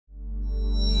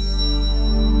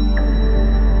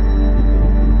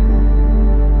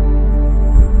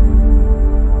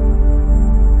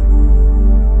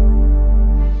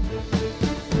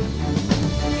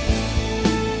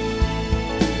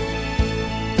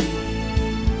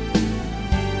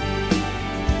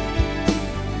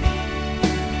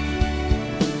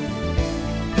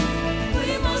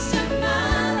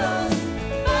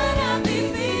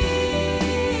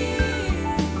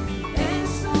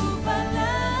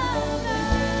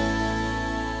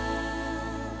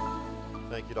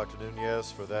Thank you, Dr.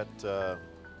 Núñez, for that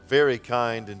very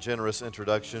kind and generous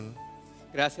introduction.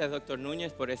 Gracias, Dr.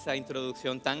 Núñez, por esa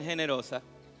introducción tan generosa.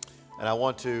 And I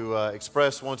want to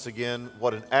express once again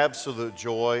what an absolute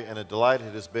joy and a delight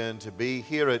it has been to be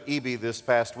here at IBI this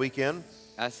past weekend.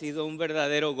 Ha sido un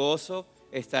verdadero gozo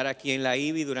estar aquí en la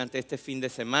IBI durante este fin de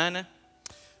semana.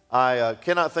 I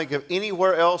cannot think of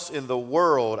anywhere else in the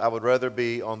world I would rather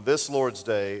be on this Lord's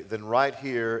Day than right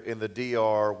here in the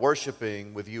DR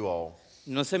worshiping with you all.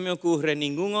 No se me ocurre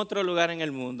ningún otro lugar en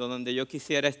el mundo donde yo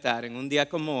quisiera estar en un día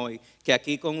como hoy que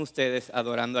aquí con ustedes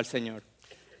adorando al Señor.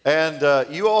 And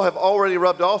you all have already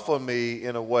rubbed off on me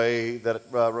in a way that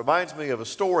reminds me of a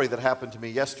story that happened to me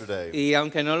yesterday. Y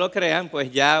aunque no lo crean,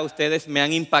 pues ya ustedes me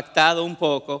han impactado un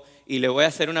poco y le voy a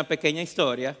hacer una pequeña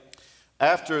historia.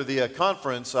 After the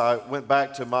conference, I went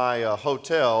back to my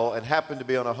hotel and happened to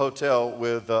be on a hotel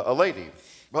with a lady.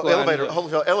 Well,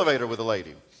 elevator with a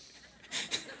lady.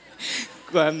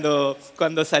 Cuando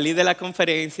salí de la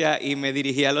conferencia y me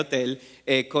dirigí al hotel,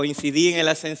 coincidí en el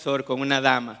ascensor con una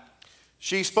dama.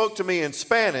 She spoke to me in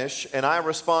Spanish, and I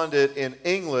responded in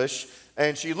English,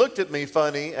 and she looked at me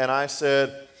funny, and I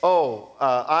said,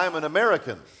 I'm an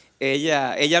American.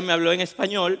 Ella me habló en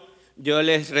español, yo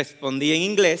les respondí en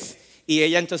inglés, y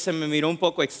ella entonces me miró un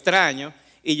poco extraño,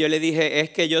 y yo le dije,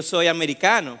 es que yo soy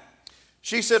americano.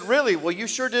 She said, really? Well, you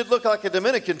sure did look like a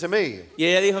Dominican to me. Y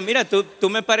ella dijo, mira, tú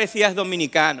me parecías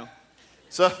dominicano.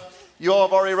 So you all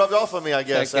have already rubbed off on me, I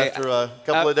guess, after a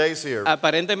couple of days here.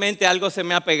 Aparentemente algo se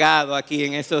me ha pegado aquí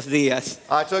en esos días.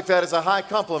 I took that as a high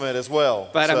compliment as well.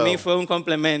 Para mí fue un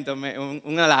complemento,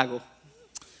 un halago.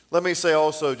 Let me say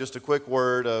also just a quick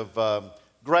word of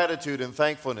gratitude and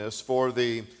thankfulness for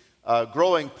the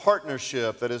growing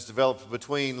partnership that has developed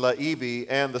between La IBI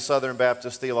and the Southern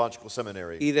Baptist Theological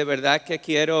Seminary. Y de verdad que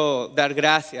quiero dar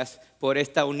gracias por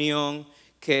esta unión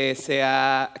que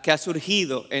ha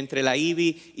surgido entre la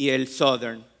IBI y el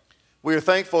Southern. We are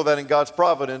thankful that in God's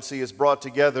providence He has brought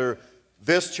together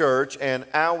this church and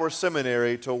our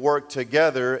seminary to work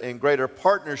together in greater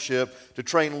partnership to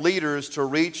train leaders to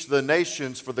reach the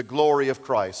nations for the glory of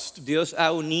Christ. Dios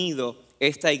ha unido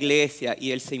esta iglesia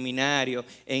y el seminario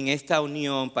en esta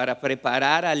unión para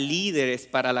preparar a líderes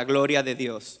para la gloria de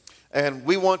Dios. And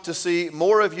we want to see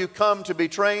more of you come to be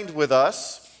trained with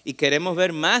us. Y queremos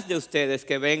ver más de ustedes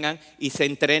que vengan y se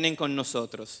entrenen con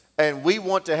nosotros. And we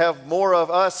want to have more of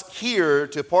us here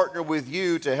to partner with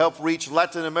you to help reach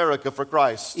Latin America for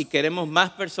Christ. Y queremos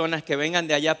más personas que vengan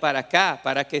de allá para acá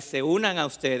para que se unan a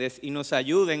ustedes y nos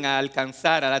ayuden a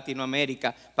alcanzar a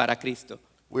Latinoamérica para Cristo.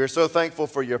 We are so thankful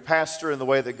for your pastor and the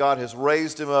way that God has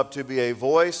raised him up to be a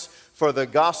voice for the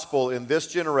gospel in this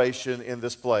generation, in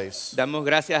this place. Damos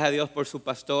gracias a Dios por su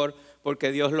pastor, porque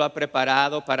Dios lo ha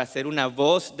preparado para ser una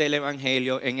voz del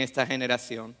Evangelio en esta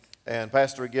generación. And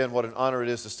Pastor, again, what an honor it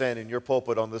is to stand in your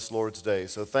pulpit on this Lord's Day.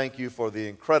 So thank you for the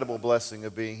incredible blessing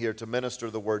of being here to minister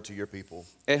the word to your people.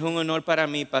 Es un honor para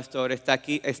mí, pastor,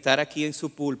 estar aquí en su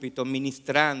púlpito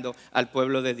ministrando al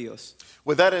pueblo de Dios.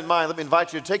 With that in mind, let me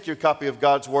invite you to take your copy of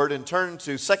God's word and turn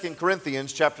to 2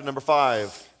 Corinthians chapter number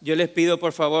 5. Yo les pido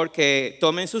por favor que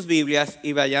tomen sus Biblias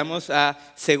y vayamos a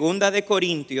segunda de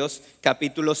Corintios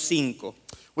capítulo 5.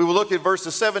 We will look at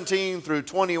verses 17 through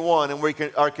 21, and we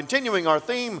are continuing our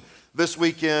theme this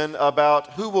weekend about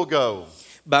who will go.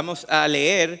 Vamos a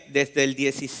leer desde el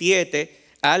 17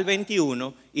 al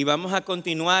 21 y vamos a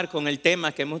continuar con el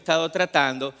tema que hemos estado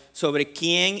tratando sobre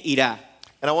quién irá.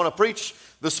 And I want to preach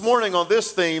this morning on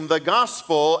this theme, the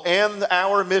gospel and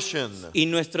our mission. Y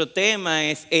nuestro tema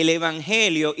es el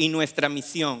Evangelio y nuestra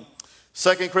misión.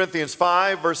 2 Corinthians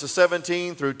 5, verses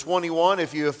 17 through 21.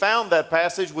 If you have found that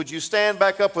passage, would you stand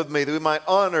back up with me that we might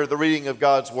honor the reading of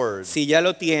God's word? Si ya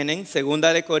lo tienen,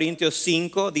 segunda de Corintios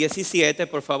 5, 17,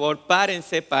 por favor,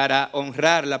 párense para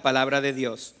honrar la palabra de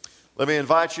Dios. Let me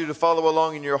invite you to follow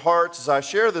along in your hearts as I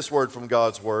share this word from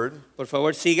God's word. Por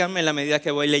favor, síganme en la medida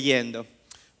que voy leyendo.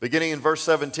 Beginning in verse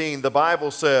 17, the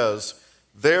Bible says,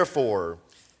 "Therefore,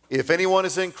 if anyone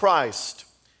is in Christ,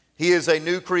 he is a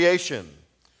new creation.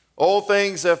 Old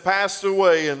things have passed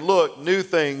away, and look, new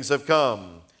things have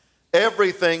come.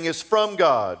 Everything is from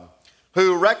God,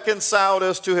 who reconciled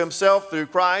us to himself through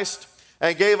Christ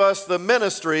and gave us the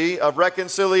ministry of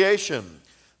reconciliation.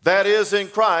 That is, in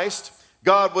Christ,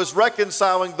 God was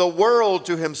reconciling the world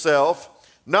to himself,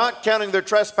 not counting their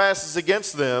trespasses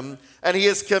against them, and he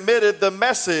has committed the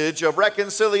message of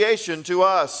reconciliation to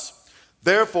us.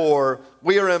 Therefore,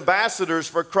 we are ambassadors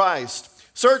for Christ.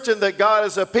 Certain that God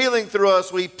is appealing through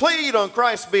us, we plead on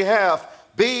Christ's behalf,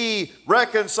 be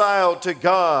reconciled to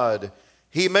God.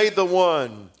 He made the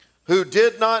one who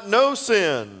did not know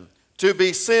sin to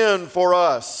be sin for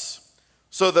us,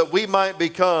 so that we might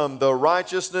become the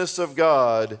righteousness of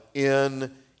God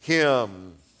in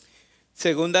him.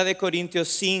 Segunda de Corintios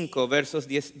 5,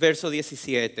 verso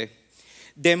 17.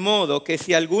 De modo que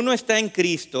si alguno está en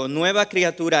Cristo, nueva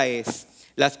criatura es.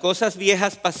 Las cosas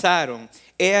viejas pasaron,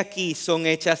 he aquí son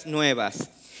hechas nuevas.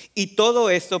 Y todo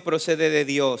esto procede de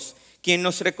Dios, quien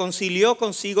nos reconcilió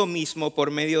consigo mismo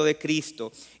por medio de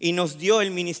Cristo y nos dio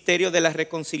el ministerio de la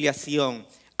reconciliación,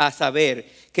 a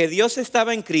saber, que Dios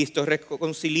estaba en Cristo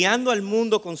reconciliando al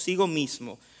mundo consigo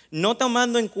mismo, no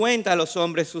tomando en cuenta a los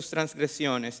hombres sus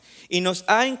transgresiones, y nos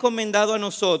ha encomendado a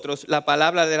nosotros la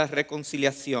palabra de la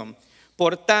reconciliación.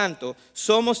 Por tanto,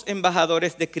 somos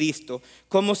embajadores de Cristo,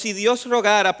 como si Dios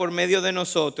rogara por medio de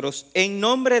nosotros. En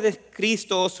nombre de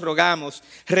Cristo os rogamos,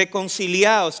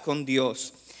 reconciliaos con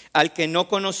Dios. Al que no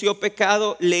conoció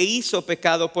pecado, le hizo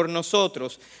pecado por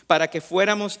nosotros, para que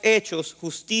fuéramos hechos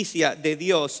justicia de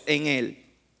Dios en él.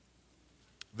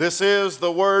 This is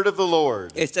the word of the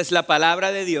Lord. Esta es la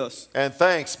palabra de Dios. And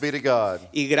thanks be to God.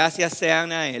 Y gracias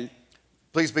sean a él.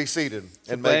 Please be seated.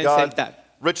 Se And may pueden God sentar.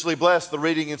 richly bless the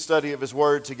reading and study of his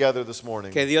word together this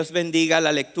morning. Que Dios bendiga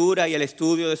la lectura y el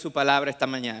estudio de su palabra esta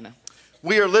mañana.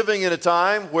 We are living in a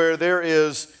time where there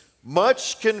is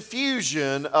much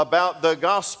confusion about the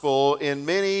gospel in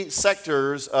many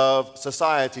sectors of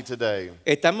society today.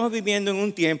 Estamos viviendo en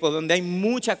un tiempo donde hay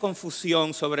mucha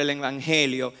confusión sobre el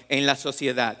evangelio en la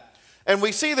sociedad. And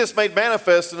we see this made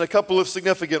manifest in a couple of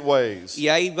significant ways. Y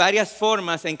hay varias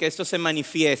formas en que esto se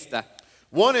manifiesta.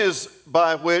 One is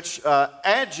by which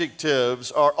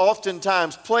adjectives are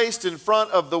oftentimes placed in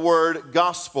front of the word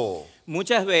gospel.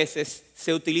 Muchas veces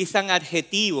se utilizan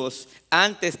adjetivos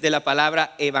antes de la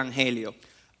palabra evangelio.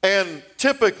 And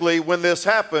typically when this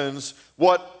happens,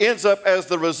 what ends up as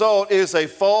the result is a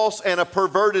false and a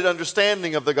perverted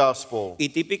understanding of the gospel. Y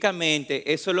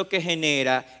típicamente eso lo que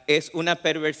genera es una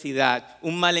perversidad,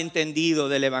 un malentendido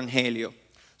del evangelio.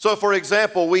 So for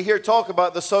example, we hear talk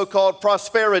about the so-called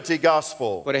prosperity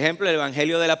gospel. Por ejemplo, el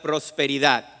evangelio de la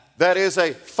prosperidad, That is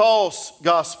a false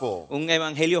gospel. un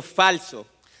evangelio falso.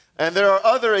 And there are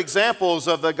other examples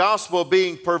of the gospel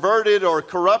being perverted or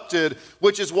corrupted,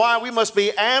 which is why we must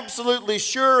be absolutely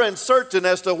sure and certain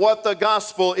as to what the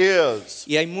gospel is.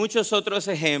 Y hay muchos otros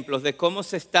ejemplos de cómo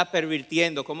se está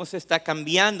pervirtiendo, cómo se está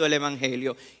cambiando el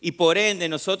evangelio. Y por ende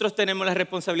nosotros tenemos la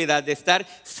responsabilidad de estar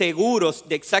seguros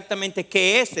de exactamente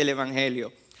qué es el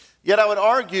evangelio. Yet I would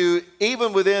argue,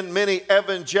 even within many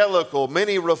evangelical,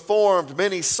 many reformed,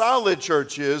 many solid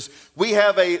churches, we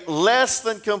have a less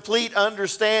than complete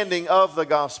understanding of the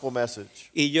gospel message.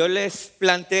 Y yo les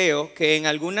planteo que en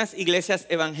algunas iglesias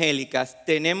evangélicas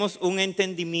tenemos un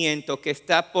entendimiento que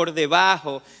está por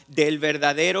debajo del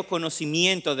verdadero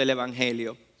conocimiento del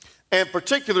evangelio. And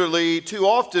particularly, too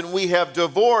often we have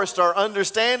divorced our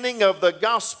understanding of the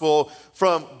gospel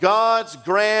from God's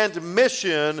grand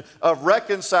mission of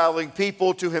reconciling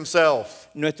people to himself.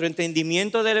 Nuestro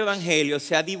entendimiento del evangelio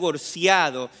se ha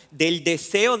divorciado del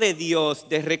deseo de Dios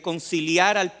de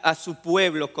reconciliar a su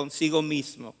pueblo consigo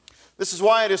mismo. This is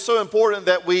why it is so important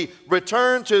that we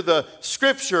return to the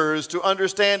scriptures to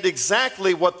understand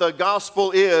exactly what the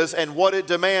gospel is and what it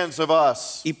demands of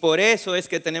us. Y por eso es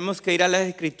que tenemos que ir a las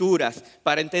escrituras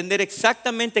para entender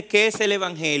exactamente qué es el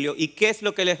evangelio y qué es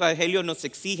lo que el evangelio nos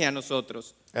exige a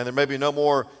nosotros. And there may be no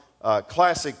more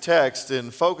classic text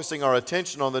in focusing our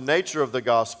attention on the nature of the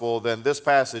gospel than this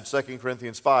passage, 2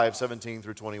 Corinthians 5, 17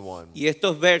 through 21. Y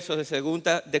estos versos de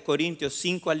segunda de Corintios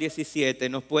 5 al 17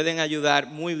 nos pueden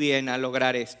ayudar muy bien a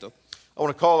lograr esto. I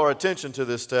want to call our attention to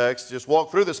this text, just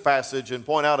walk through this passage and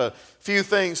point out a few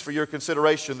things for your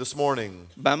consideration this morning.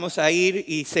 Vamos a ir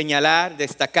y señalar,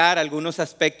 destacar algunos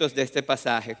aspectos de este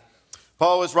pasaje.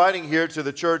 Paul is writing here to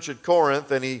the church at Corinth,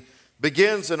 and he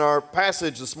begins in our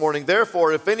passage this morning.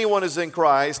 Therefore, if anyone is in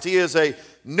Christ, he is a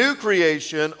new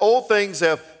creation. Old things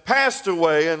have passed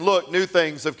away, and look, new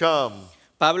things have come.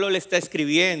 Pablo le está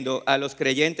escribiendo a los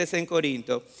creyentes en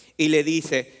Corinto y le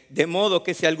dice, de modo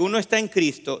que si alguno está en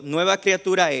Cristo, nueva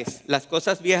criatura es. Las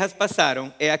cosas viejas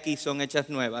pasaron, he aquí son hechas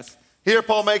nuevas. Here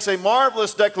Paul makes a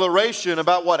marvelous declaration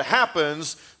about what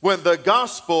happens when the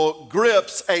gospel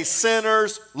grips a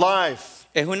sinner's life.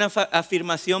 Es una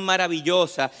afirmación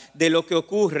maravillosa de lo que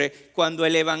ocurre cuando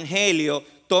el evangelio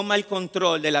toma el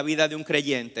control de la vida de un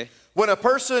creyente. When a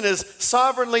person is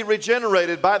sovereignly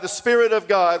regenerated by the Spirit of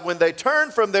God, when they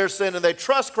turn from their sin and they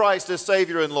trust Christ as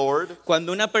Savior and Lord,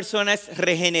 Cuando una persona es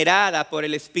regenerada por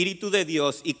el Espíritu de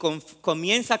Dios y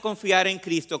comienza a confiar en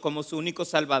Cristo como su único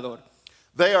Salvador,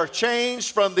 they are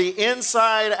changed from the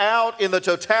inside out in the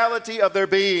totality of their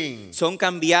being. son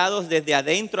cambiados desde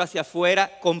adentro hacia afuera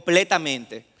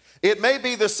completamente. It may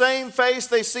be the same face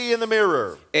they see in the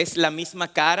mirror, Es la misma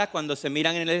cara cuando se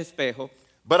miran en el espejo,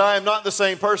 but I am not the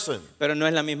same person. pero no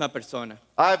es la misma persona.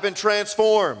 I've been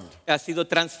transformed. Ha sido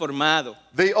transformado.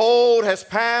 The old has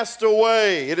passed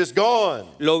away. It is gone.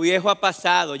 Lo viejo ha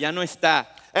pasado, ya no está.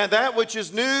 And that which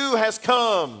is new has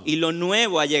come Y lo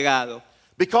nuevo ha llegado.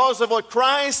 because of what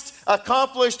Christ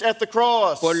accomplished at the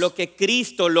cross. Por lo que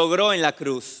Cristo logró en la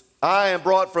cruz. I am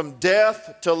brought from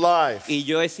death to life. Y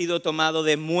yo he sido tomado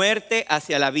de muerte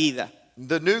hacia la vida.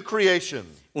 The new creation,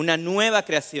 Una nueva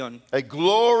creación. a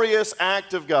glorious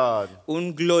act of God.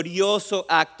 Un glorioso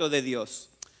acto de Dios.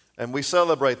 And we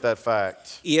celebrate that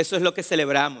fact. Y eso es lo que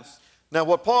celebramos. Now,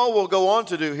 what Paul will go on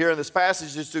to do here in this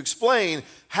passage is to explain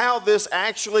how this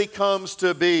actually comes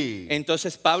to be.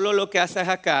 Entonces Pablo lo que hace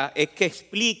acá es que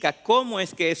explica cómo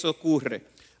es que eso ocurre.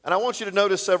 And I want you to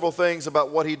notice several things about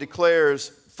what he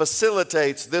declares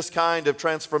facilitates this kind of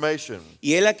transformation.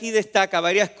 Y él aquí destaca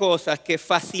varias cosas que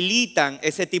facilitan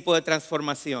ese tipo de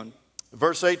transformación.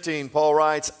 Verse 18, Paul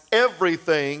writes,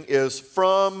 everything is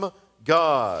from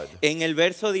God. En el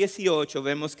verso 18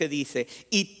 vemos que dice,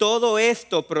 y todo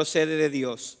esto procede de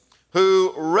Dios,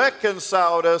 Who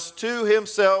reconciled us to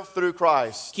himself through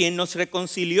Christ. quien nos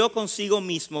reconcilió consigo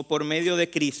mismo por medio de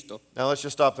Cristo. Now let's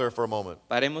just stop there for a moment.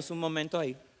 Paremos un momento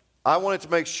ahí. I wanted to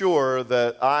make sure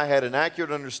that I had an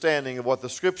accurate understanding of what the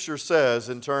scripture says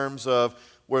in terms of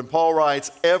when Paul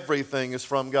writes, everything is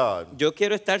from God. Yo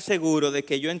quiero estar seguro de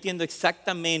que yo entiendo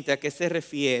exactamente a qué se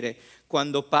refiere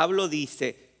cuando Pablo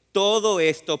dice, todo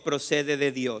esto procede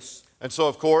de Dios. And so,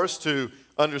 of course, to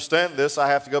understand this, I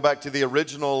have to go back to the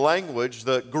original language,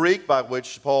 the Greek by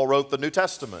which Paul wrote the New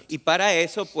Testament. Y para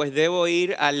eso, pues debo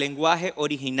ir al lenguaje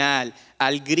original,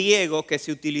 al griego que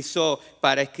se utilizó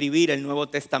para escribir el Nuevo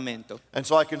Testamento. And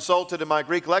so I consulted in my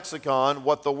Greek lexicon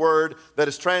what the word that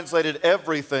is translated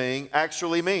everything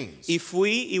actually means. Y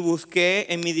fui y busqué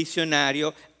en mi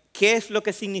diccionario qué es lo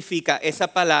que significa esa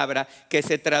palabra que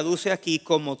se traduce aquí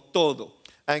como todo.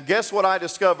 And guess what I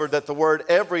discovered that the word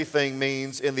everything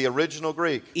means in the original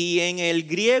Greek? Y en el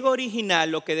griego original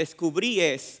lo que descubrí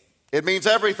es, It means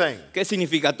everything. ¿qué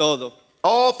significa todo?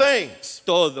 All things.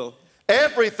 Todo.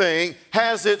 Everything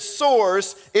has its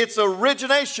source, its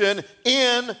origination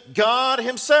in God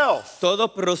himself. Todo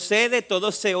procede,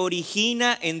 todo se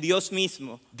origina en Dios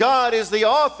mismo. God is the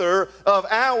author of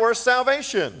our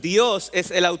salvation. Dios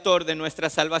es el autor de nuestra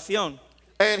salvación.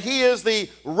 And he is the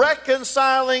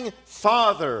reconciling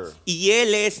Father. Y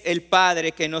Él es el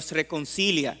Padre que nos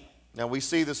reconcilia. Now we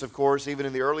see this, of course, even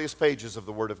in the earliest pages of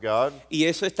the Word of God. Y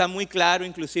eso está muy claro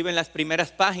inclusive en las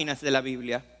primeras páginas de la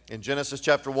Biblia. In Genesis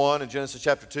chapter 1 and Genesis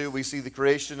chapter 2, we see the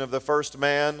creation of the first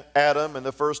man, Adam, and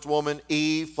the first woman,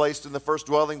 Eve, placed in the first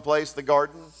dwelling place, the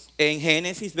garden. En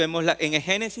Génesis, en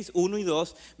Génesis 1 y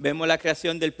 2 vemos la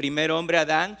creación del primer hombre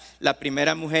Adán, la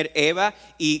primera mujer Eva,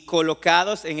 y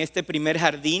colocados en este primer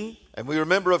jardín. And we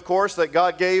remember, of course, that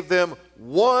God gave them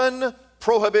one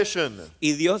prohibition.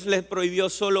 Y Dios les prohibió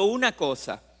solo una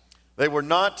cosa. They were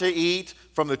not to eat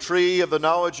from the tree of the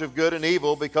knowledge of good and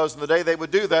evil, because in the day they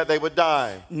would do that, they would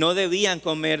die. No debían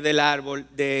comer del árbol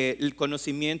del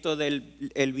conocimiento del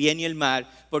el bien y el mal,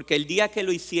 porque el día que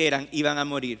lo hicieran iban a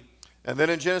morir. And then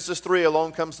in Genesis 3,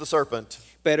 along comes the serpent.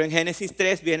 Pero en Génesis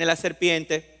 3 viene la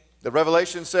serpiente. The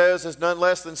Revelation says is none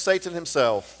less than Satan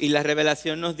himself. Y la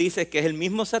revelación nos dice que es el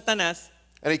mismo Satanás.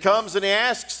 And he comes and he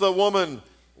asks the woman,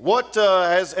 what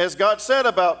has God said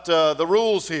about the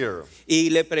rules here? Y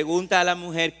le pregunta a la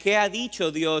mujer, ¿qué ha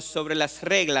dicho Dios sobre las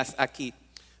reglas aquí?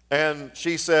 And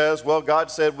she says, well,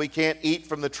 God said we can't eat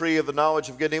from the tree of the knowledge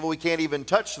of good and evil. We can't even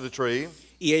touch the tree.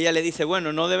 Y ella le dice,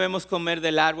 bueno, no debemos comer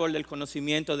del árbol del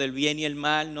conocimiento del bien y el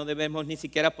mal, no debemos ni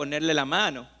siquiera ponerle la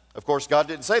mano. Of course, God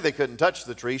didn't say they couldn't touch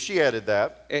the tree. She added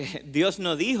that. Dios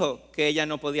no dijo que ella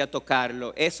no podía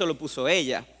tocarlo, eso lo puso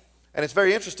ella. And it's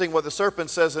very interesting what the serpent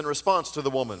says in response to the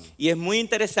woman. Y es muy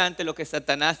interesante lo que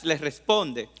Satanás les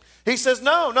responde. He says,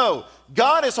 no,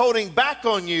 God is holding back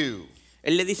on you.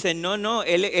 Él le dice, no,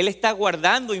 él está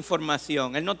guardando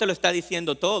información, él no te lo está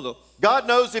diciendo todo. God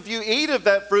knows if you eat of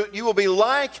that fruit, you will be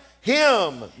like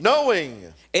him,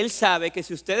 knowing. Él sabe que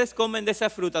si ustedes comen de esa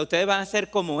fruta, ustedes van a ser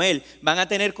como él, van a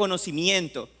tener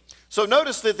conocimiento. So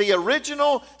notice that the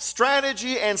original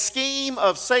strategy and scheme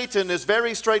of Satan is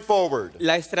very straightforward.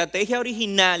 La estrategia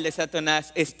original de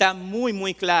Satanás está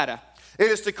muy clara. It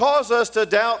is to cause us to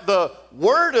doubt the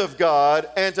Word of God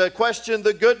and to question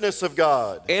the goodness of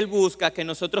God. Él busca que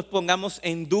nosotros pongamos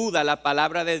en duda la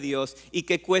palabra de Dios y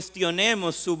que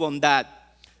cuestionemos su bondad.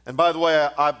 And by the way,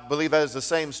 I believe that is the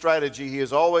same strategy he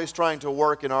is always trying to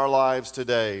work in our lives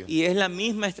today. Y es la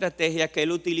misma estrategia que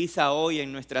él utiliza hoy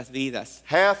en nuestras vidas.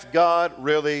 Hath God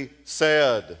really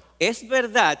said? ¿Es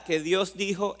verdad que Dios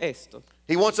dijo esto?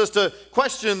 He wants us to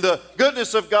question the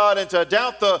goodness of God and to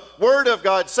doubt the word of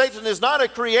God. Satan is not a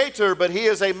creator, but he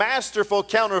is a masterful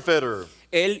counterfeiter.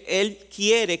 Él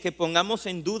quiere que pongamos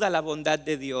en duda la bondad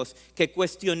de Dios, que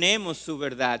cuestionemos su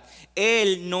verdad.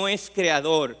 Él no es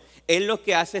creador, él lo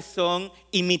que hace son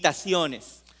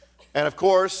imitaciones. And of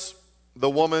course, the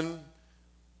woman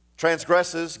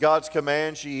transgresses God's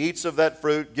command. She eats of that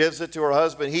fruit, gives it to her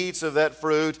husband. He eats of that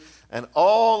fruit, and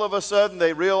all of a sudden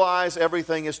they realize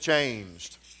everything has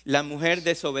changed. La mujer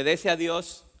desobedece a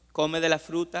Dios, come de la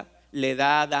fruta, le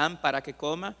da a Adán para que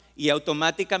coma y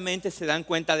automáticamente se dan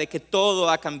cuenta de que todo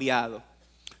ha cambiado.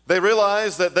 They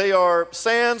realize that they are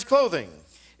sans clothing.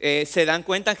 Se dan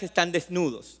cuenta que están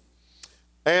desnudos.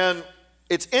 And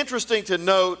it's interesting to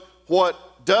note what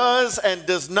does and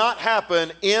does not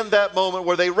happen in that moment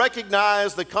where they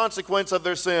recognize the consequence of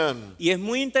their sin. Y es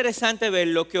muy interesante ver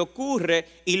lo que ocurre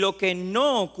y lo que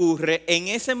no ocurre en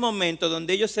ese momento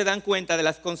donde ellos se dan cuenta de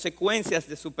las consecuencias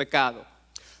de su pecado.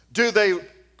 Do they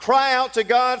cry out to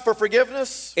God for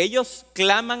forgiveness? Ellos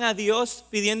claman a Dios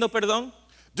pidiendo perdón.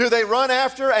 Do they run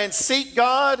after and seek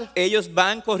God? Ellos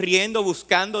van corriendo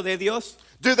buscando de Dios.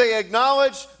 Do they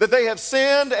acknowledge that they have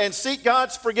sinned and seek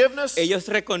God's forgiveness? Ellos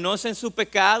reconocen su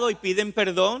pecado y piden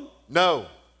perdón. No.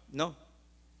 No.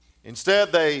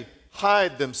 Instead, they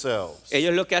hide themselves.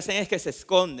 Ellos lo que hacen es que se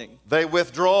esconden, They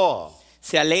withdraw.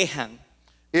 se alejan.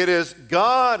 It is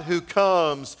God who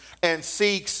comes and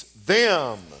seeks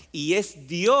them. Y es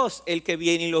Dios el que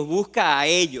viene y los busca a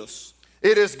ellos.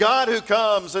 It is God who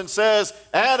comes and says,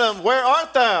 Adam, where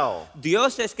art thou?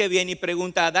 Dios es que viene y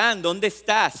pregunta a Adán, ¿dónde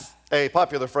estás? A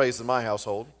popular phrase in my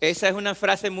household. Esa es una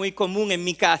frase muy común en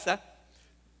mi casa.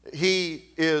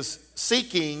 He is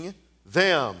seeking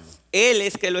them. Él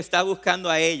es que lo está buscando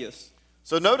a ellos.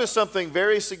 So notice something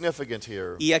very significant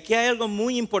here. Y aquí hay algo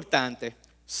muy importante.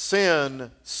 Sin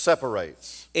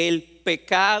separates. El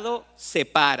pecado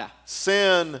separa.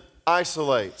 Sin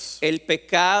isolates. El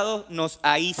pecado nos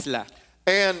aísla.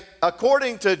 And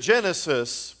according to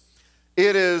Genesis,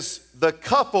 it is the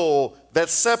couple that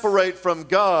separate from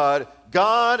God.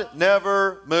 God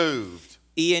never moved.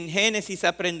 Y en Génesis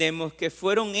aprendemos que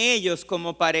fueron ellos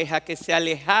como pareja que se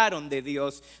alejaron de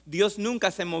Dios. Dios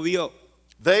nunca se movió.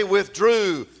 They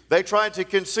withdrew. They tried to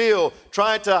conceal,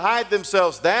 tried to hide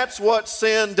themselves. That's what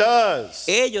sin does.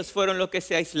 Ellos fueron los que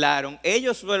se aislaron.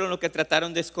 Ellos fueron los que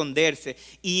trataron de esconderse.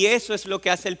 Y eso es lo que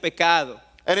hace el pecado.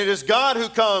 And it is God who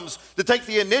comes to take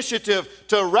the initiative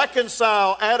to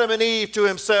reconcile Adam and Eve to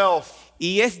himself.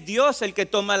 Y es Dios el que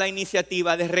toma la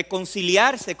iniciativa de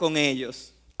reconciliarse con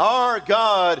ellos. Our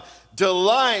God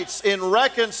delights in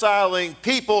reconciling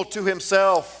people to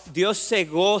himself. Dios se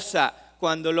goza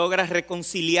cuando logra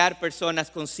reconciliar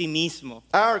personas con sí mismo.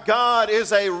 Our God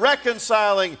is a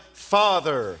reconciling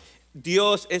Father.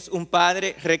 Dios es un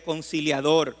Padre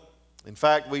reconciliador. In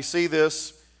fact, we see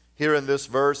this here in this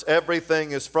verse.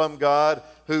 Everything is from God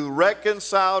who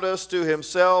reconciled us to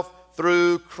himself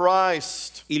through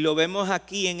Christ. Y lo vemos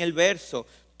aquí en el verso.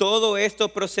 Todo esto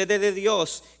procede de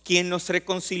Dios, quien nos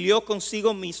reconcilió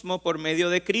consigo mismo por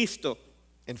medio de Cristo.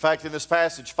 In fact, in this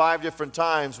passage, 5 different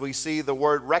times we see the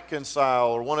word reconcile,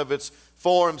 or one of its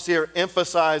forms here,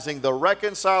 emphasizing the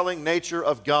reconciling nature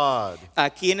of God.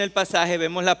 Aquí en el pasaje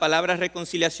vemos la palabra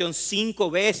reconciliación 5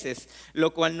 veces,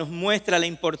 lo cual nos muestra la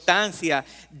importancia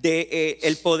de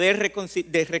el poder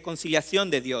de reconciliación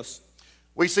de Dios.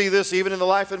 We see this even in the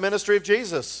life and ministry of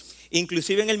Jesus.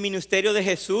 Inclusive en el ministerio de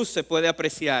Jesús se puede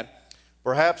apreciar.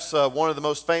 Perhaps one of the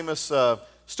most famous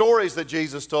stories that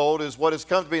Jesus told is what has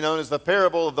come to be known as the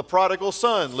parable of the prodigal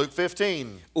son, Luke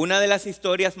 15. Una de las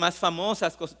historias más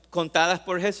famosas contadas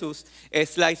por Jesús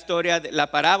es la historia, la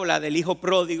parábola del hijo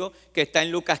pródigo que está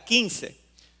en Lucas 15.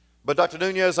 But Dr.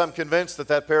 Núñez, I'm convinced that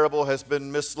that parable has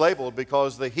been mislabeled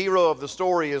because the hero of the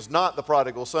story is not the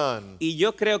prodigal son. Y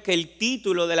yo creo que el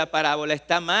título de la parábola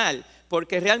está mal,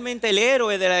 porque realmente el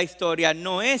héroe de la historia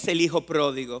no es el hijo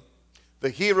pródigo.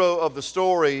 The hero of the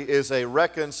story is a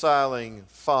reconciling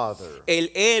father. El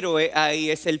héroe ahí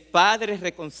es el padre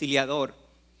reconciliador.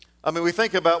 I mean, we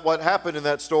think about what happened in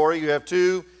that story. You have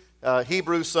two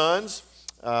Hebrew sons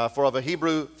of a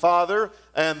Hebrew father,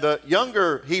 and the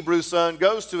younger Hebrew son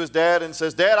goes to his dad and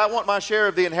says, Dad, I want my share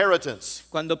of the inheritance.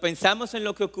 Cuando pensamos en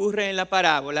lo que ocurre en la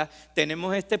parábola,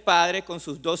 tenemos este padre con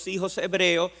sus 2 hijos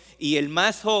hebreos y el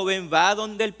más joven va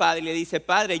donde el padre y le dice,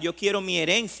 Padre, yo quiero mi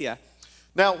herencia.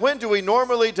 Now, when do we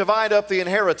normally divide up the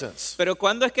inheritance? Pero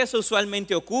 ¿cuándo es que eso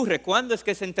usualmente ocurre? ¿Cuándo es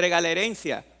que se entrega la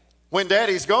herencia? When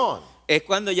daddy's gone. Es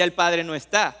cuando ya el padre no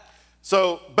está.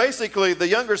 So basically, the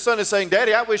younger son is saying,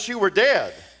 Daddy, I wish you were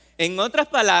dead. En otras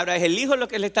palabras, el hijo lo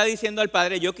que le está diciendo al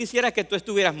padre, yo quisiera que tú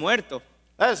estuvieras muerto.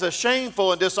 That is a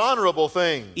shameful and dishonorable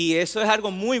thing. Y eso es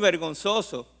algo muy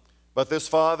vergonzoso. But this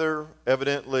father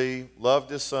evidently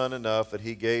loved his son enough that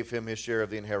he gave him his share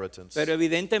of the inheritance. Pero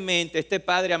evidentemente este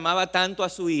padre amaba tanto a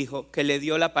su hijo que le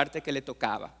dio la parte que le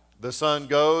tocaba. The son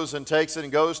goes and takes it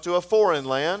and goes to a foreign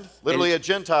land, literally a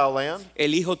Gentile land.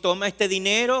 El hijo toma este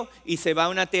dinero y se va a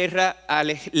una tierra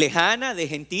lejana de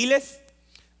gentiles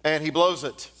And he blows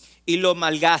it. y lo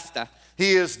malgasta.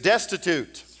 He is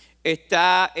destitute.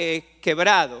 Está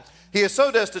quebrado. He is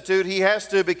so destitute, he has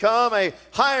to become a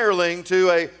hireling to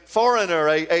a foreigner,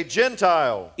 a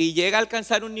Gentile. Y llega a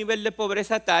alcanzar un nivel de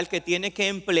pobreza tal que tiene que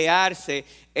emplearse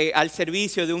al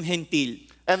servicio de un gentil.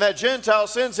 And that Gentile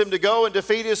sends him to go and to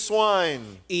feed his swine,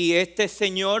 Y este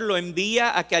señor lo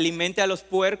envía a que alimente a los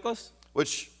puercos,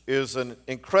 which is an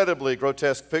incredibly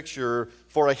grotesque picture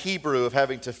for a Hebrew of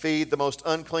having to feed the most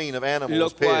unclean of lo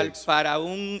animals, cual pigs. para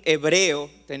un hebreo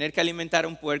tener que alimentar a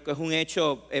un puerco es un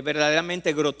hecho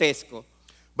verdaderamente grotesco.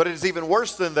 But it is even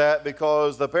worse than that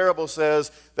because the parable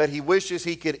says that he wishes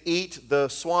he could eat the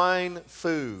swine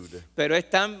food. Pero es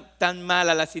tan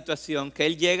mala la situación que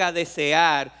él llega a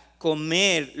desear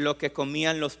comer lo que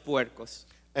comían los puercos.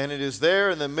 And it is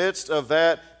there in the midst of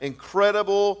that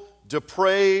incredible,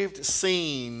 depraved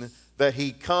scene that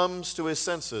he comes to his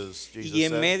senses, Jesus Y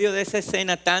en said. medio de esa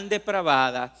escena tan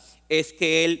depravada es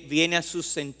que él viene a sus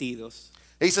sentidos.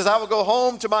 He says, I will go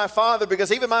home to my father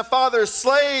because even my father's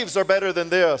slaves are better than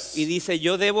this. Y dice,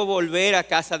 yo debo volver a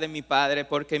casa de mi padre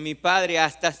porque mi padre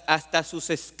hasta sus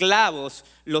esclavos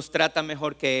los trata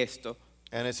mejor que esto.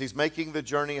 And as he's making the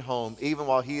journey home, even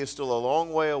while he is still a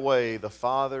long way away, the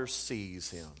father sees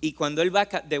him. Y cuando él va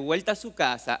de vuelta a su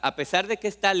casa, a pesar de que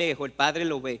está lejos, el padre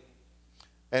lo ve.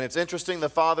 And it's interesting the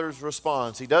father's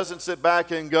response. He doesn't sit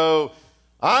back and go,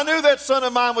 I knew that son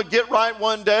of mine would get right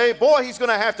one day. Boy, he's going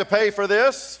to have to pay for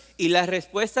this. Y la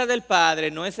respuesta del padre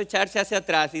no es echarse hacia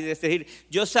atrás y decir,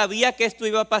 yo sabía que esto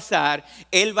iba a pasar,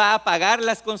 él va a pagar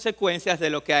las consecuencias de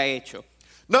lo que ha hecho.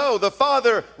 No, the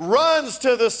father runs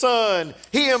to the son.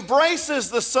 He embraces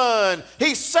the son.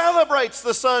 He celebrates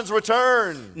the son's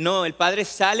return. No, el padre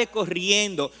sale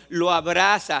corriendo, lo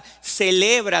abraza,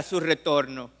 celebra su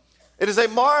retorno. It is a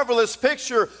marvelous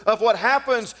picture of what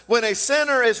happens when a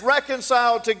sinner is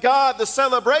reconciled to God, the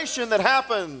celebration that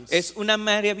happens. Es una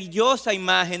maravillosa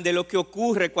imagen de lo que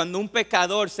ocurre cuando un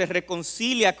pecador se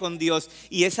reconcilia con Dios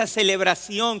y esa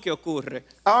celebración que ocurre.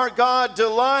 Our God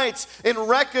delights in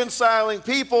reconciling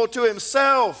people to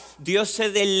himself. Dios se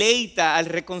deleita al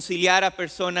reconciliar a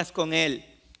personas con Él.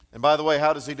 And by the way,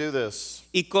 how does he do this?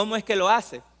 ¿Y cómo es que lo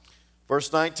hace? Verse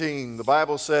 19, the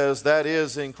Bible says, that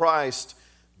is, in Christ,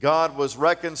 God was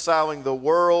reconciling the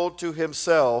world to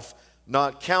himself,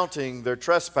 not counting their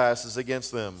trespasses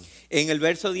against them. En el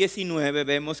verso 19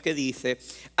 vemos que dice,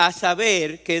 a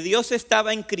saber que Dios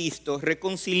estaba en Cristo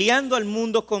reconciliando al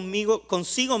mundo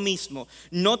consigo mismo,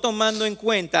 no tomando en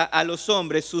cuenta a los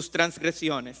hombres sus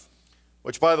transgresiones.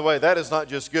 Which, by the way, that is not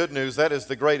just good news, that is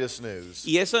the greatest news.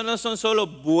 Y eso no son solo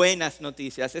buenas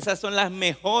noticias, esas son las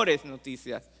mejores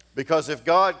noticias. Because if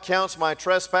God counts my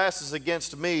trespasses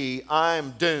against me,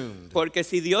 I'm doomed. Porque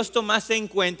si Dios tomase en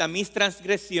cuenta mis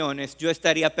transgresiones, yo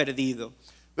estaría perdido.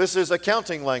 This is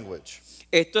accounting language.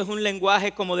 Esto es un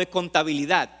lenguaje como de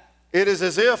contabilidad. It is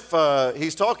as if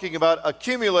he's talking about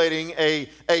accumulating a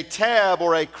tab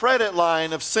or a credit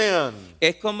line of sin.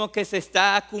 Es como que se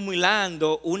está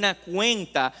acumulando una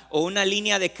cuenta o una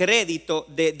línea de crédito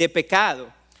de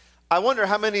pecado. I wonder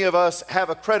how many of us have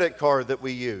a credit card that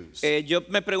we use. Yo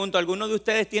me pregunto, ¿alguno de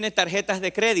ustedes tiene tarjetas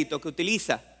de crédito que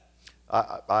utiliza?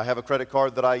 I have a credit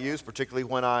card that I use, particularly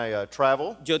when I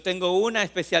travel. Yo tengo una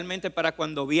especialmente para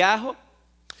cuando viajo.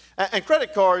 And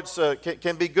credit cards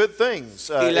can be good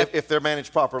things if they're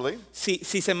managed properly. Si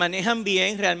se manejan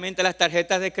bien, realmente las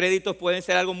tarjetas de crédito pueden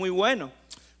ser algo muy bueno.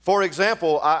 For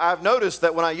example, I've noticed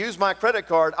that when I use my credit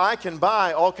card, I can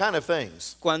buy all kind of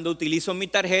things. Cuando utilizo mi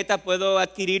tarjeta puedo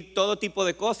adquirir todo tipo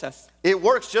de cosas. It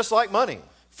works just like money.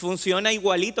 Funciona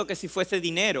igualito que si fuese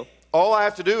dinero. All I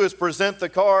have to do is present the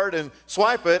card and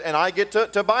swipe it, and I get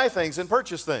to buy things and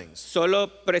purchase things. Solo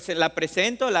la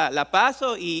presento, la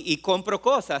paso y compro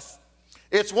cosas.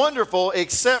 It's wonderful,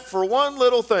 except for one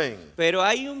little thing. Pero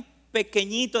hay un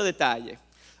pequeñito detalle.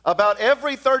 About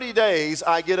every 30 days,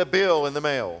 I get a bill in the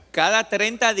mail. Cada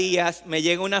 30 días me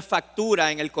llega una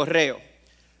factura en el correo.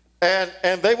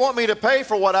 And they want me to pay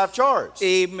for what I've charged.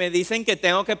 Y me dicen que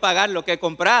tengo que pagar lo que he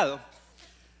comprado.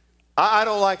 I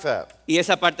don't like that. Y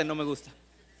esa parte no me gusta.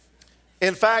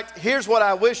 In fact, here's what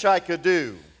I wish I could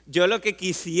do. Yo lo que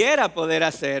quisiera poder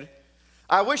hacer,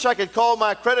 I wish I could call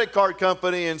my credit card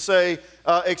company and say,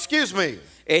 excuse me.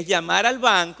 Es llamar al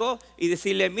banco y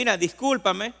decirle, mira,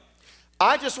 discúlpame,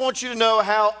 I just want you to know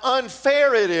how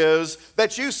unfair it is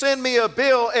that you send me a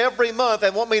bill every month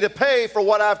and want me to pay for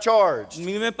what I've a charged.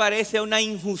 mí me parece una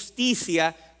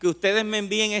injusticia que ustedes me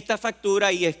envíen esta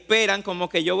factura y esperan como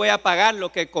que yo voy a pagar lo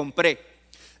que compré.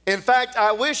 In fact,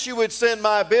 I wish you would send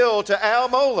my bill to Al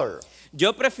Moeller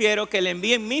Yo prefiero que le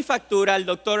envíen mi factura al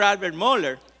doctor Albert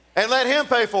Moeller, and let him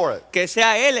pay for it. que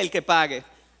sea él el que pague.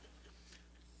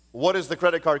 What is the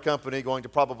credit card company going to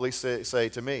probably say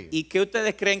to me? ¿Y qué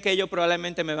ustedes creen que ellos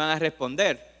probablemente me van a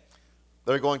responder?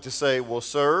 They're going to say, well,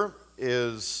 sir,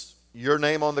 is your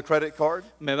name on the credit card?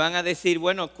 Me van a decir,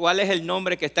 bueno, ¿cuál es el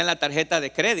nombre que está en la tarjeta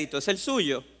de crédito? ¿Es el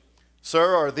suyo?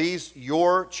 Sir, are these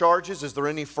your charges? Is there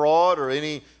any fraud or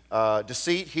any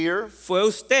deceit here? ¿Fue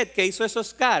usted que hizo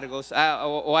esos cargos?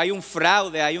 ¿O hay un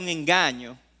fraude, hay un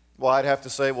engaño? Well, I'd have to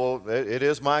say, well, it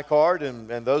is my card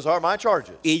and those are my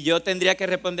charges. Y yo tendría que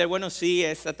responder, bueno, sí,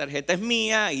 esa tarjeta es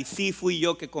mía y sí fui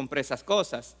yo que compré esas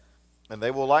cosas. And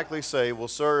they will likely say, well,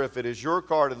 sir, if it is your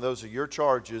card and those are your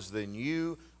charges, then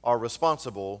you are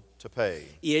responsible to pay.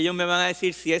 Y ellos me van a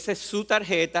decir, si esa es su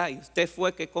tarjeta y usted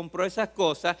fue que compró esas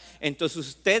cosas, entonces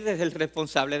usted es el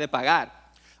responsable de pagar.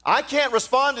 I can't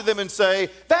respond to them and say,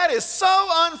 that is so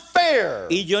unfair,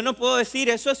 Y yo no puedo decir,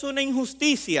 eso es una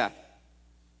injusticia,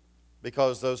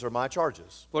 because those are my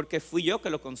charges porque fui yo que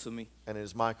lo consumí. and it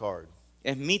is my card.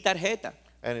 Es mi tarjeta.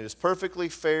 And it is perfectly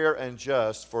fair and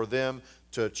just for them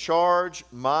to charge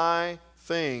my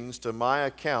things to my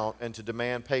account and to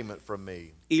demand payment from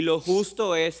me. Y lo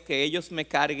justo es que ellos me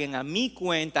carguen a mi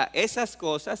cuenta esas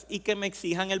cosas y que me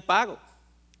exijan el pago.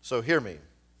 So hear me.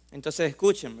 Entonces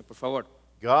escúchenme, por favor.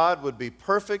 God would be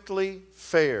perfectly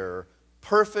fair,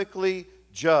 perfectly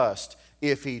just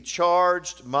if he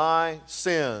charged my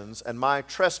sins and my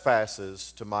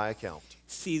trespasses to my account.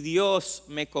 Si Dios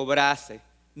me cobrase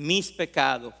mis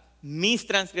pecados, mis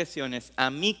transgresiones a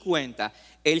mi cuenta,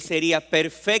 Él sería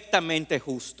perfectamente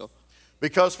justo.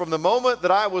 Because from the moment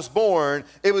that I was born,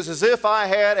 it was as if I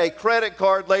had a credit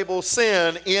card labeled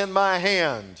sin in my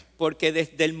hand. Porque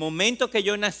desde el momento que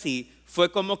yo nací, fue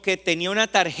como que tenía una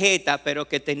tarjeta, pero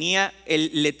que tenía el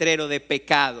letrero de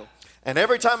pecado. And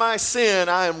every time I sin,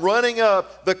 I am running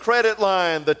up the credit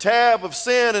line, the tab of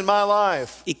sin in my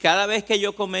life. Y cada vez que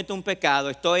yo cometo un pecado,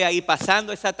 estoy ahí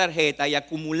pasando esa tarjeta y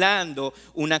acumulando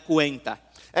una cuenta.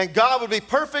 And God would be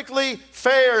perfectly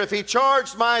fair if he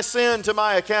charged my sin to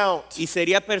my account. Y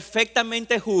sería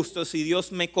perfectamente justo si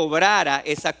Dios me cobrara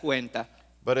esa cuenta.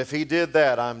 But if he did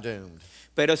that, I'm doomed.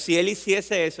 Pero si Él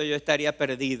hiciese eso, yo estaría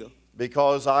perdido.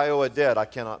 Because I owe a debt I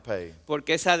cannot pay.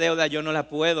 Porque esa deuda yo no la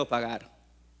puedo pagar.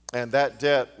 And that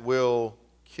debt will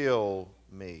kill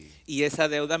me. Y esa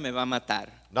deuda me va a matar.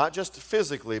 Not just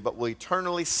physically, but will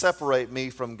eternally separate me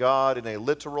from God in a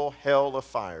literal hell of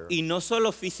fire. Y no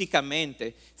solo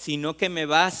físicamente, sino que me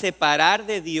va a separar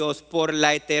de Dios por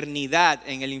la eternidad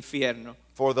en el infierno.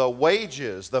 For the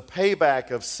wages, the payback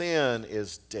of sin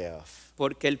is death.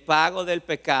 Porque el pago del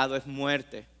pecado es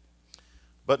muerte.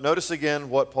 But notice again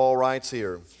what Paul writes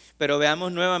here. Pero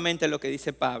veamos nuevamente lo que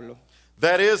dice Pablo.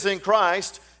 That is, in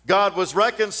Christ, God was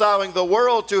reconciling the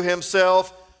world to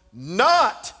himself,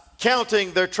 not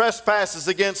counting their trespasses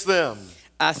against them.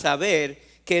 A saber,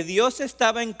 que Dios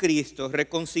estaba en Cristo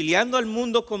reconciliando al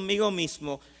mundo conmigo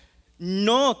mismo,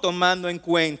 no tomando en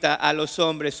cuenta a los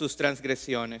hombres sus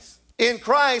transgresiones. In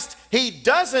Christ, he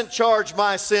doesn't charge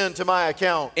my sin to my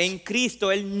account. En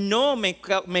Cristo Él no me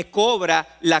cobra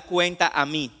la cuenta a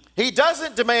mí. He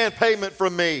doesn't demand payment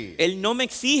from me. Él no me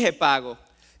exige pago.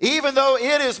 Even though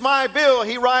it is my bill,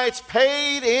 he writes,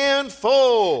 paid in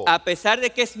full. A pesar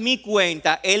de que es mi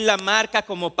cuenta, Él la marca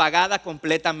como pagada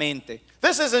completamente.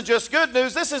 This isn't just good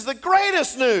news, this is the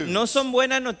greatest news. No son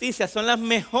buenas noticias, son las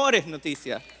mejores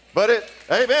noticias.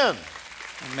 Amen.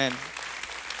 Amén.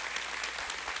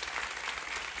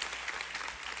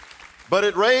 But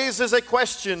it raises a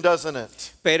question, doesn't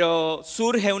it? Pero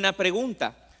surge una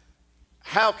pregunta.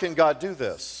 How can God do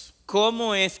this?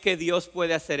 ¿Cómo es que Dios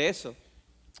puede hacer eso?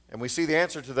 And we see the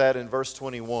answer to that in verse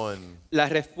 21. La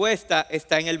respuesta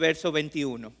está en el verso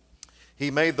 21.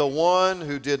 He made the one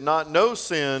who did not know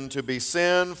sin to be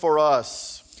sin for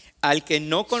us, Al que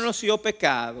no conoció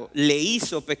pecado, le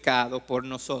hizo pecado por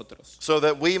nosotros, so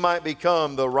that we might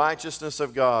become the righteousness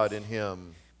of God in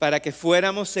him. para que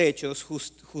fuéramos hechos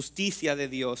justicia de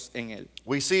Dios en él.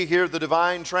 We see here the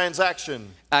divine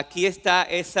transaction. Aquí está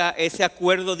ese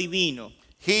acuerdo divino.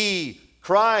 He,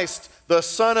 Christ, the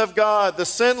Son of God, the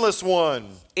sinless one,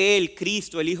 Él,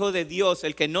 Cristo, el Hijo de Dios,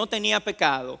 el que no tenía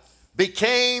pecado,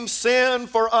 became sin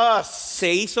for us.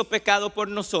 se hizo pecado por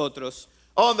nosotros,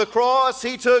 On the cross,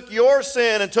 he took your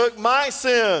sin and took my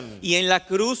sin. Y en la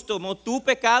cruz tomó tu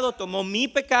pecado, tomó mi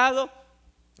pecado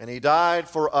And he died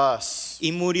for us. y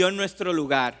murió en nuestro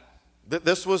lugar.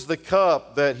 This was the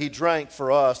cup that he drank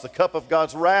for us, the cup of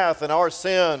God's wrath and our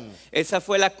sin. Esa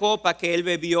fue la copa que él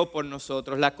bebió por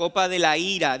nosotros, la copa de la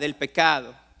ira, del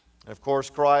pecado. And of course,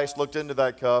 Christ looked into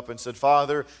that cup and said,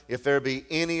 Father, if there be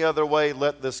any other way,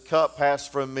 let this cup pass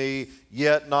from me,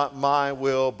 yet not my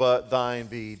will, but thine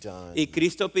be done. Y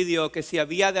Cristo pidió que si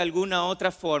había de alguna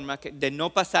otra forma de no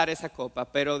pasar esa copa,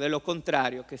 pero de lo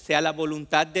contrario, que sea la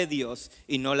voluntad de Dios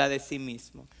y no la de sí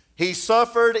mismo. He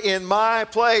suffered in my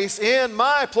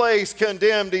place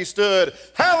condemned he stood.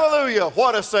 Hallelujah,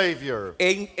 what a Savior.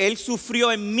 Él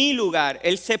sufrió en mi lugar,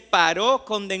 Él se paró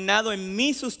condenado en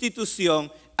mi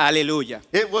sustitución. Aleluya.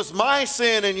 It was my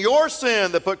sin and your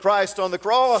sin that put Christ on the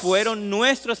cross. Fueron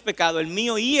nuestros pecados, el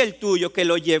mío y el tuyo, que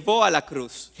lo llevó a la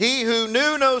cruz. He who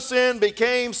knew no sin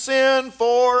became sin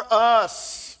for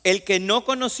us. El que no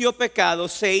conoció pecado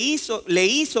le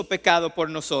hizo pecado por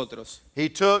nosotros. He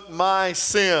took my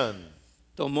sin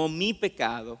Tomó mi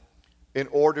pecado in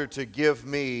order to give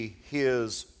me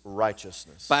his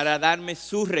righteousness. para darme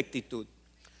su rectitud.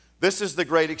 This is the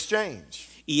great exchange.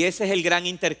 Y ese es el gran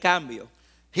intercambio.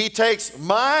 He takes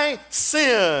my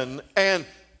sin and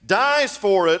dies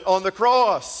for it on the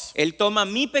cross. Él toma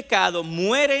mi pecado,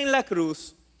 muere en la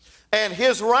cruz, And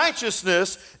his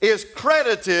righteousness is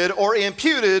credited or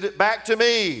imputed back to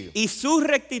me. y su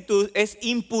rectitud es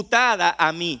imputada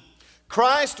a mí.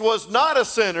 Christ was not a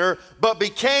sinner, but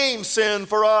became sin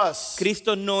for us.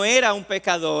 Cristo no era un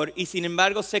pecador y sin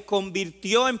embargo se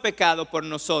convirtió en pecado por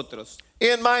nosotros.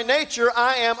 In my nature,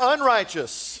 I am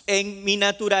unrighteous. En mi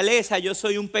naturaleza yo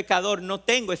soy un pecador, no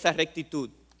tengo esa rectitud.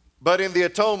 But in the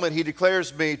atonement, he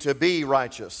declares me to be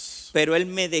righteous. Pero Él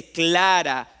me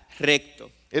declara recto.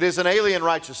 It is an alien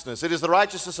righteousness. It is the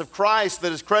righteousness of Christ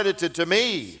that is credited to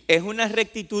me. Es una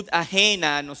rectitud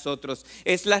ajena a nosotros.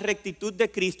 Es la rectitud de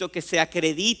Cristo que se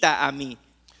acredita a mí.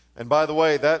 And by the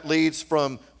way, that leads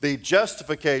from the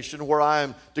justification where I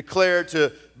am declared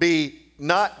to be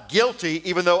not guilty,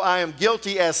 even though I am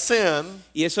guilty as sin.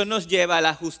 Y eso nos lleva a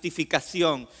la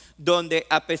justificación, donde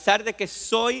a pesar de que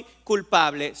soy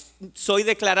culpable, soy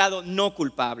declarado no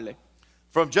culpable.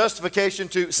 From justification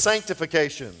to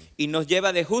sanctification. Y nos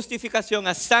lleva de justificación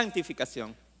a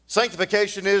santificación.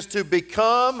 Sanctification is to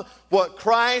become what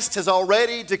Christ has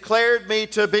already declared me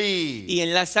to be. Y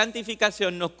en la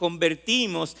santificación nos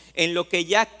convertimos en lo que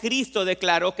ya Cristo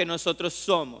declaró que nosotros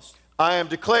somos. I am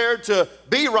declared to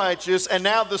be righteous, and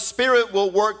now the Spirit will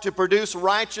work to produce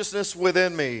righteousness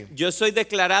within me. Yo soy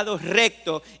declarado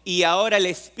recto y ahora el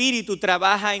Espíritu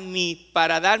trabaja en mí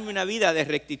para darme una vida de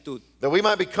rectitud. That we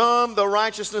might become the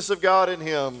righteousness of God in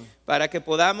Him. Para que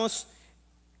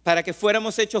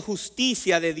fuéramos hechos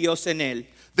justicia de Dios en Él.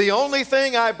 The only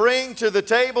thing I bring to the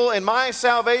table in my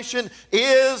salvation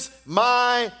is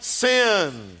my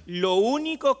sin. Lo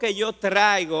único que yo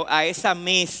traigo a esa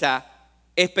mesa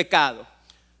es pecado.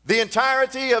 The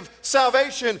entirety of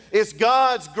salvation is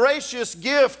God's gracious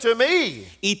gift to me.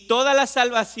 Y toda la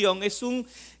salvación es un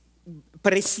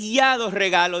preciado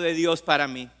regalo de Dios para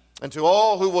mí. And to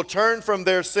all who will turn from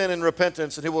their sin and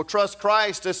repentance and who will trust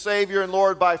Christ as Savior and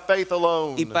Lord by faith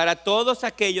alone. Y para todos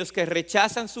aquellos que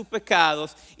rechazan sus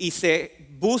pecados y se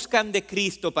buscan de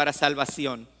Cristo para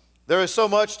salvación. There is so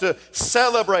much to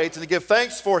celebrate and to give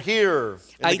thanks for here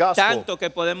in the Hay gospel. tanto que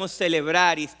podemos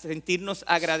celebrar y sentirnos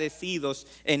agradecidos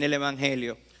en el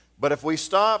Evangelio. But if we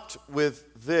stopped with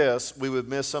this, we would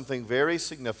miss something very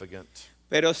significant.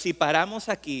 Pero si paramos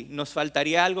aquí, nos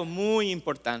faltaría algo muy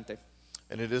importante.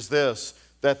 And it is this,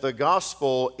 that the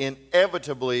gospel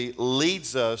inevitably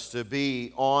leads us to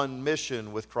be on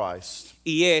mission with Christ.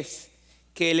 Y es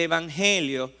que el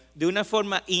Evangelio de una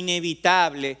forma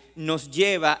inevitable nos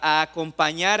lleva a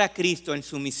acompañar a Cristo en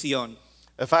su misión.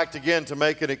 In fact, again, to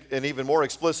make it an even more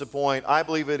explicit point, I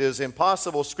believe it is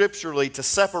impossible scripturally to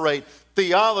separate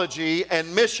theology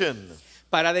and mission.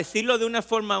 Para decirlo de una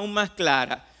forma aún más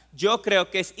clara, yo creo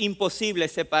que es imposible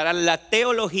separar la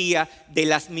teología de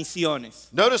las misiones.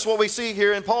 Notice what we see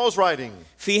here in Paul's writing.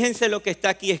 Fíjense lo que está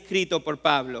aquí escrito por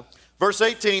Pablo. Verse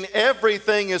 18,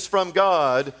 everything is from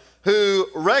God who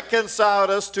reconciled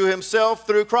us to himself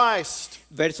through Christ.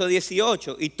 Verso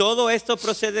 18, y todo esto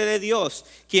procede de Dios,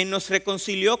 quien nos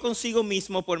reconcilió consigo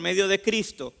mismo por medio de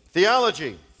Cristo.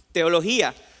 Theology.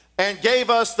 Teología. And gave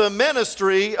us the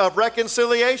ministry of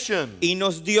reconciliation. Y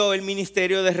nos dio el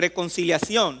ministerio de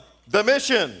reconciliación. The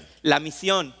mission. La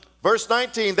misión. Verse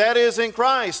 19, that is in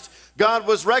Christ. God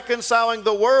was reconciling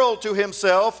the world to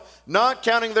himself, not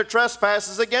counting their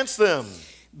trespasses against them.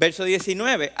 Verso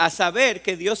 19, a saber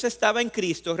que Dios estaba en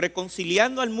Cristo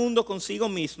reconciliando al mundo consigo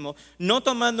mismo, no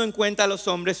tomando en cuenta a los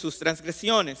hombres sus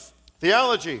transgresiones.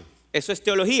 Theology. Eso es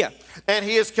teología. And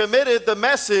he has committed the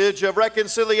message of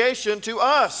reconciliation to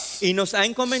us. Y nos ha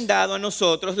encomendado a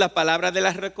nosotros la palabra de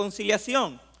la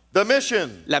reconciliación. The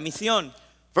mission. La misión.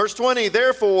 Verse 20,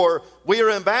 therefore, we are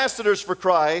ambassadors for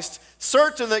Christ,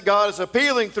 certain that God is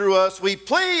appealing through us. We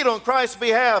plead on Christ's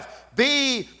behalf,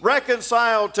 be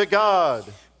reconciled to God.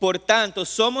 Por tanto,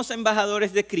 somos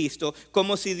embajadores de Cristo,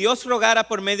 como si Dios rogara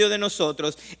por medio de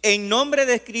nosotros. En nombre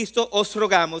de Cristo os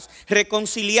rogamos,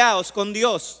 reconciliaos con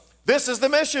Dios. This is the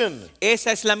mission.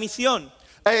 Esa es la misión.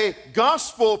 A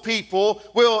gospel people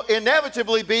will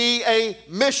inevitably be a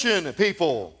mission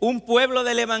people. Un pueblo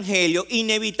del Evangelio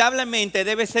inevitablemente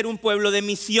debe ser un pueblo de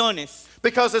misiones.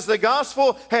 Because as the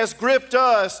gospel has gripped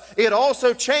us, it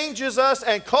also changes us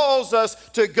and calls us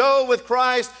to go with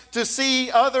Christ to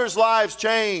see others' lives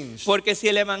change. Porque si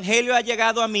el Evangelio ha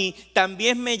llegado a mí,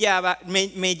 también me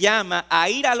llama a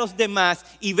ir a los demás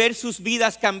y ver sus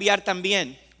vidas cambiar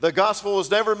también. The gospel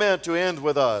was never meant to end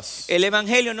with us. El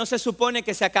Evangelio no se supone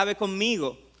que se acabe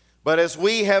conmigo. But as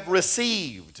we have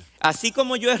received, Así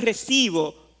como yo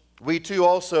recibo, we too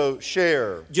also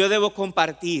share. yo debo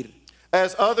compartir.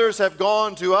 As others have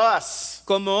gone to us,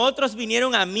 Como otros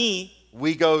vinieron a mí,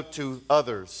 we go to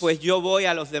others. pues yo voy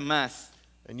a los demás.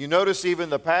 And you notice even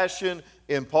the passion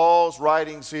in Paul's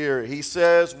writings here. He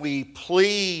says we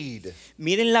plead.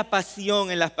 Miren la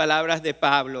pasión en las palabras de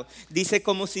Pablo. Dice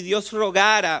como si Dios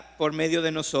rogara por medio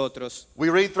de nosotros. We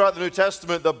read throughout the New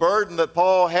Testament the burden that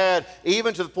Paul had,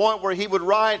 even to the point where he would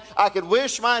write, I could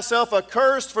wish myself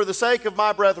accursed for the sake of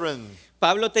my brethren.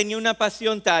 Pablo tenía una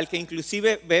pasión tal que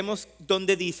inclusive vemos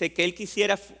donde dice que él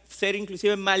quisiera ser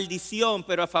inclusive maldición,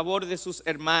 pero a favor de sus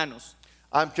hermanos.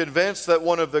 I'm convinced that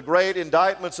one of the great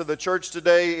indictments of the church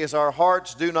today is our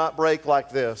hearts do not break like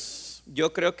this. Yo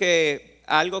creo que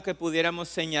algo que pudiéramos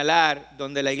señalar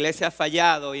donde la iglesia ha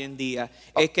fallado hoy en día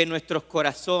es que nuestros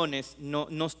corazones no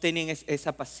tienen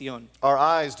esa pasión. Our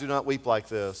eyes do not weep like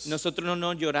this. Nosotros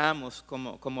no lloramos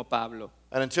como Pablo.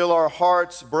 And until our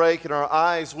hearts break and our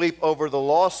eyes weep over the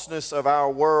lostness of our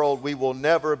world, we will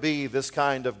never be this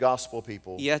kind of gospel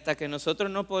people. Y hasta que nosotros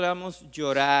no podamos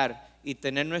llorar y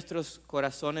tener nuestros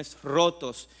corazones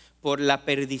rotos por la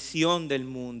perdición del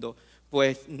mundo,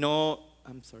 pues no,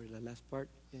 I'm sorry, the last part,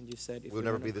 and you said if We'll we're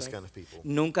never gonna be this pray, kind of people.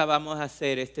 nunca vamos a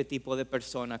ser este tipo de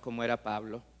persona como era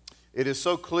Pablo. It is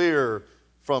so clear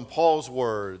from Paul's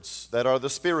words that are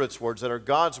the Spirit's words, that are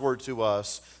God's word to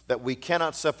us, that we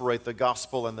cannot separate the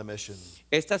gospel and the mission.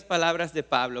 Estas palabras de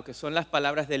Pablo, que son las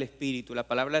palabras del Espíritu, las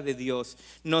palabras de Dios,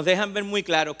 nos dejan ver muy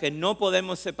claro que no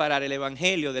podemos separar el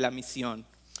Evangelio de la misión.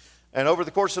 And over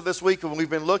the course of this week, when we've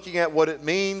been looking at what it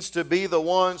means to be the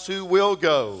ones who will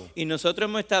go. Y nosotros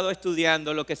hemos estado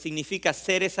estudiando lo que significa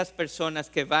ser esas personas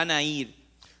que van a ir.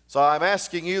 So I'm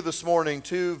asking you this morning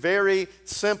two very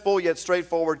simple yet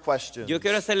straightforward questions. Yo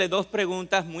quiero hacerle dos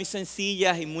preguntas muy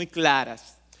sencillas y muy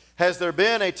claras. Has there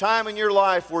been a time in your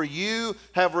life where you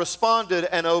have responded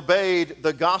and obeyed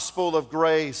the gospel of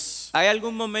grace? ¿Hay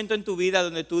algún momento en tu vida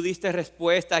donde tú diste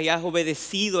respuestas y has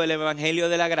obedecido el Evangelio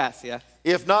de la gracia?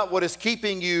 If not, what is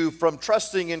keeping you from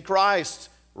trusting in Christ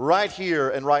right here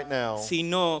and right now? Si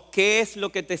no, ¿qué es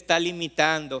lo que te está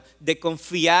limitando de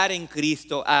confiar en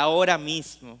Cristo ahora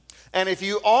mismo? And if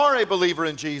you are a believer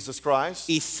in Jesus Christ,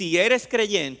 Y si eres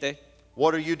creyente,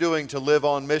 what are you doing to live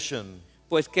on mission?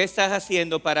 pues ¿qué estás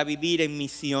haciendo para vivir en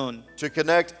misión? To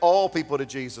connect all people to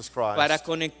Jesus Para Christ.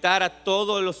 conectar a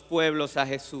todos los pueblos a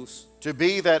Jesús. To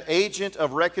be that agent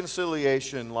of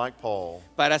reconciliation like Paul.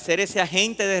 Para ser ese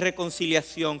agente de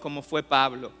reconciliación como fue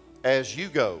Pablo. As you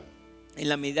go, En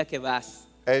la medida que vas,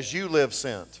 as you live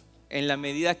sent, en la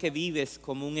medida que vives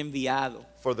como un enviado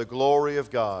for the glory of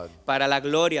God para la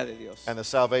gloria de Dios and the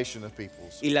salvation of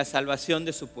peoples. y la salvación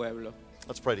de su pueblo.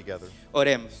 Let's pray together.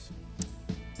 Oremos.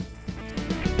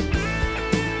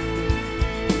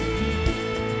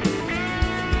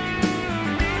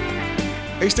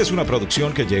 Esta es una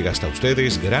producción que llega hasta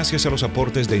ustedes gracias a los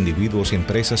aportes de individuos y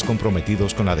empresas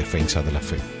comprometidos con la defensa de la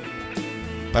fe.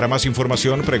 Para más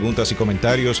información, preguntas y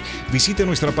comentarios, visite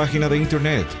nuestra página de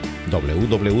internet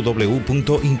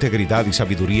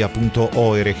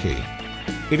www.integridadysabiduría.org.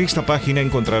 En esta página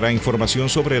encontrará información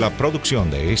sobre la producción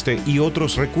de este y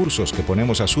otros recursos que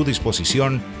ponemos a su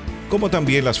disposición, como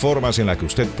también las formas en las que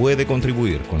usted puede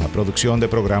contribuir con la producción de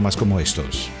programas como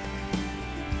estos.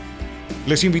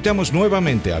 Les invitamos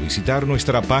nuevamente a visitar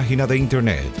nuestra página de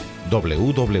internet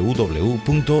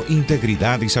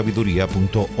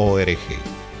www.integridadysabiduría.org.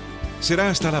 Será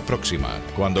hasta la próxima,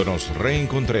 cuando nos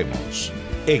reencontremos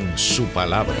en su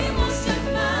palabra.